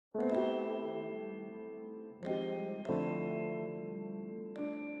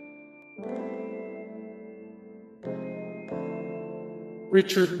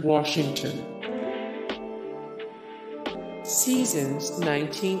Richard Washington. Seasons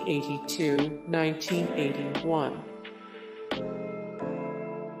 1982-1981.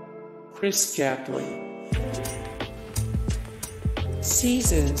 Chris Gatling.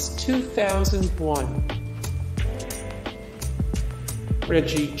 Seasons 2001.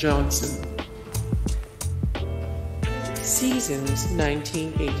 Reggie Johnson. Seasons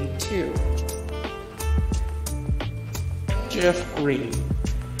 1982. Jeff Green.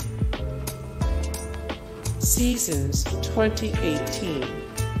 Seasons 2018.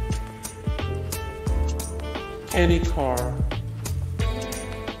 Kenny Carr.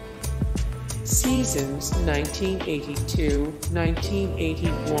 Seasons 1982,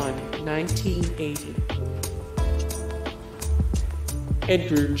 1981, 1980.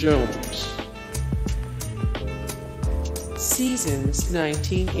 Edgar Jones. Seasons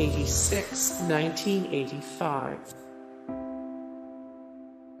 1986, 1985.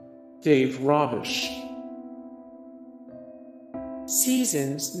 Dave Robish.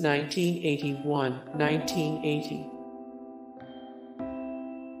 Seasons 1981, 1980.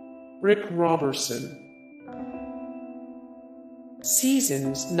 Rick Robertson.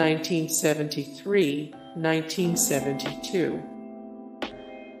 Seasons 1973, 1972.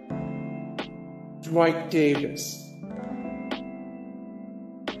 Dwight Davis.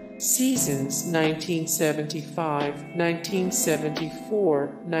 Seasons 1975, 1974,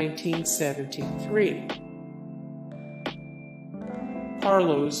 1973.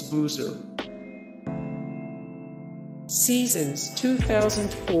 Carlos Boozer. Seasons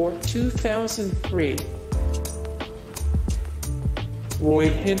 2004-2003. Roy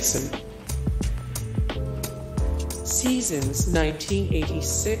Hinson. Seasons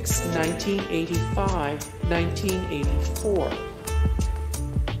 1986, 1985, 1984.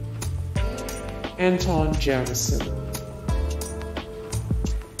 Anton Jamison.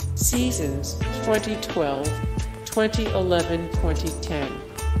 Seasons 2012, 2011, 2010.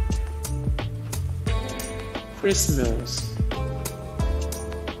 Chris Mills.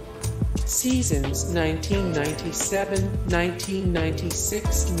 Seasons 1997,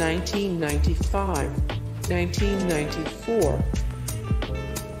 1996, 1995, 1994.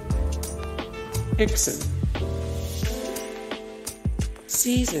 Hickson.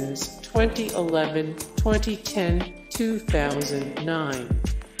 Seasons 2011, 2010, 2009.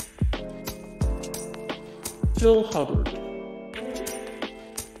 Phil Hubbard.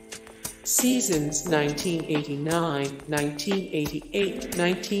 Seasons 1989, 1988,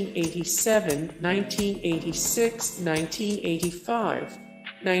 1987, 1986, 1985,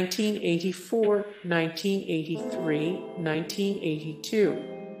 1984, 1983, 1982.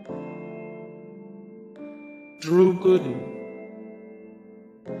 Drew Gooden.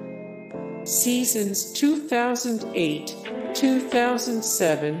 Seasons 2008,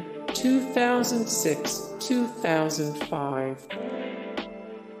 2007, 2006, 2005.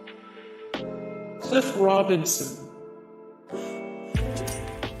 Cliff Robinson.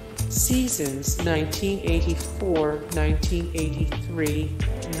 Seasons 1984, 1983,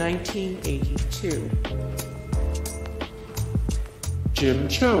 1982. Jim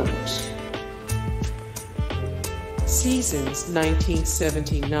Jones. Seasons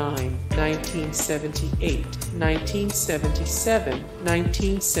 1979, 1978, 1977,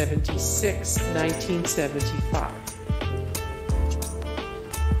 1976, 1975.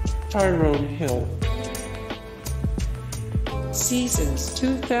 Tyrone Hill. Seasons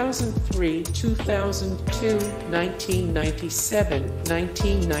 2003, 2002, 1997,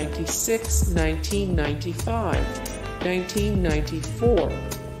 1996, 1995, 1994.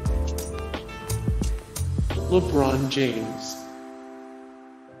 LeBron James.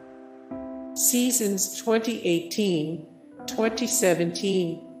 Seasons 2018,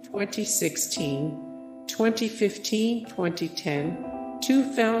 2017, 2016, 2015, 2010,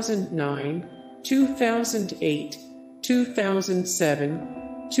 2009, 2008,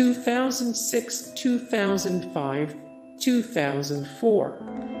 2007, 2006, 2005, 2004.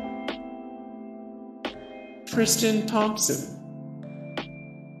 Tristan Thompson.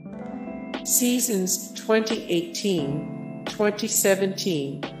 Seasons 2018,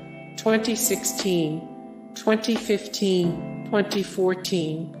 2017, 2016, 2015,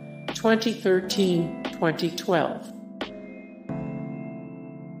 2014, 2013, 2012.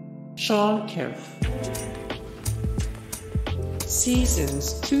 Shawn Kemp.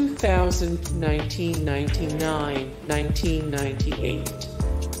 Seasons 2000, 1999, 1998.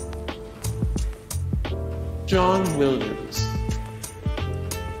 John Williams.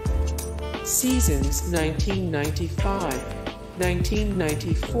 Seasons 1995,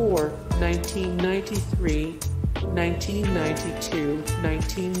 1994, 1993, 1992,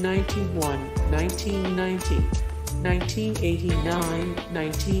 1991, 1990, 1989,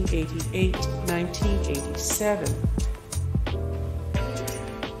 1988, 1987.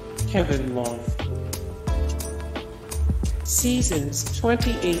 Kevin Love. Seasons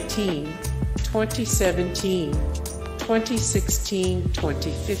 2018, 2017, 2016,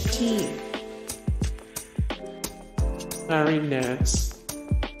 2015. Larry Nance.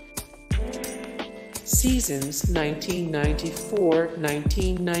 Seasons 1994,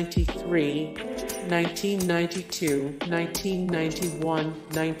 1993, 1992, 1991,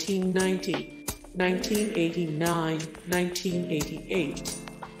 1990, 1989, 1988.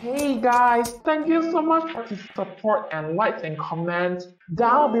 Hey guys, thank you so much for the support and likes and comments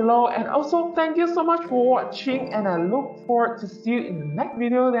down below, and also thank you so much for watching, and I look forward to see you in the next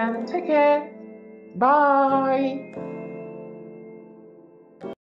video. Then take care, bye.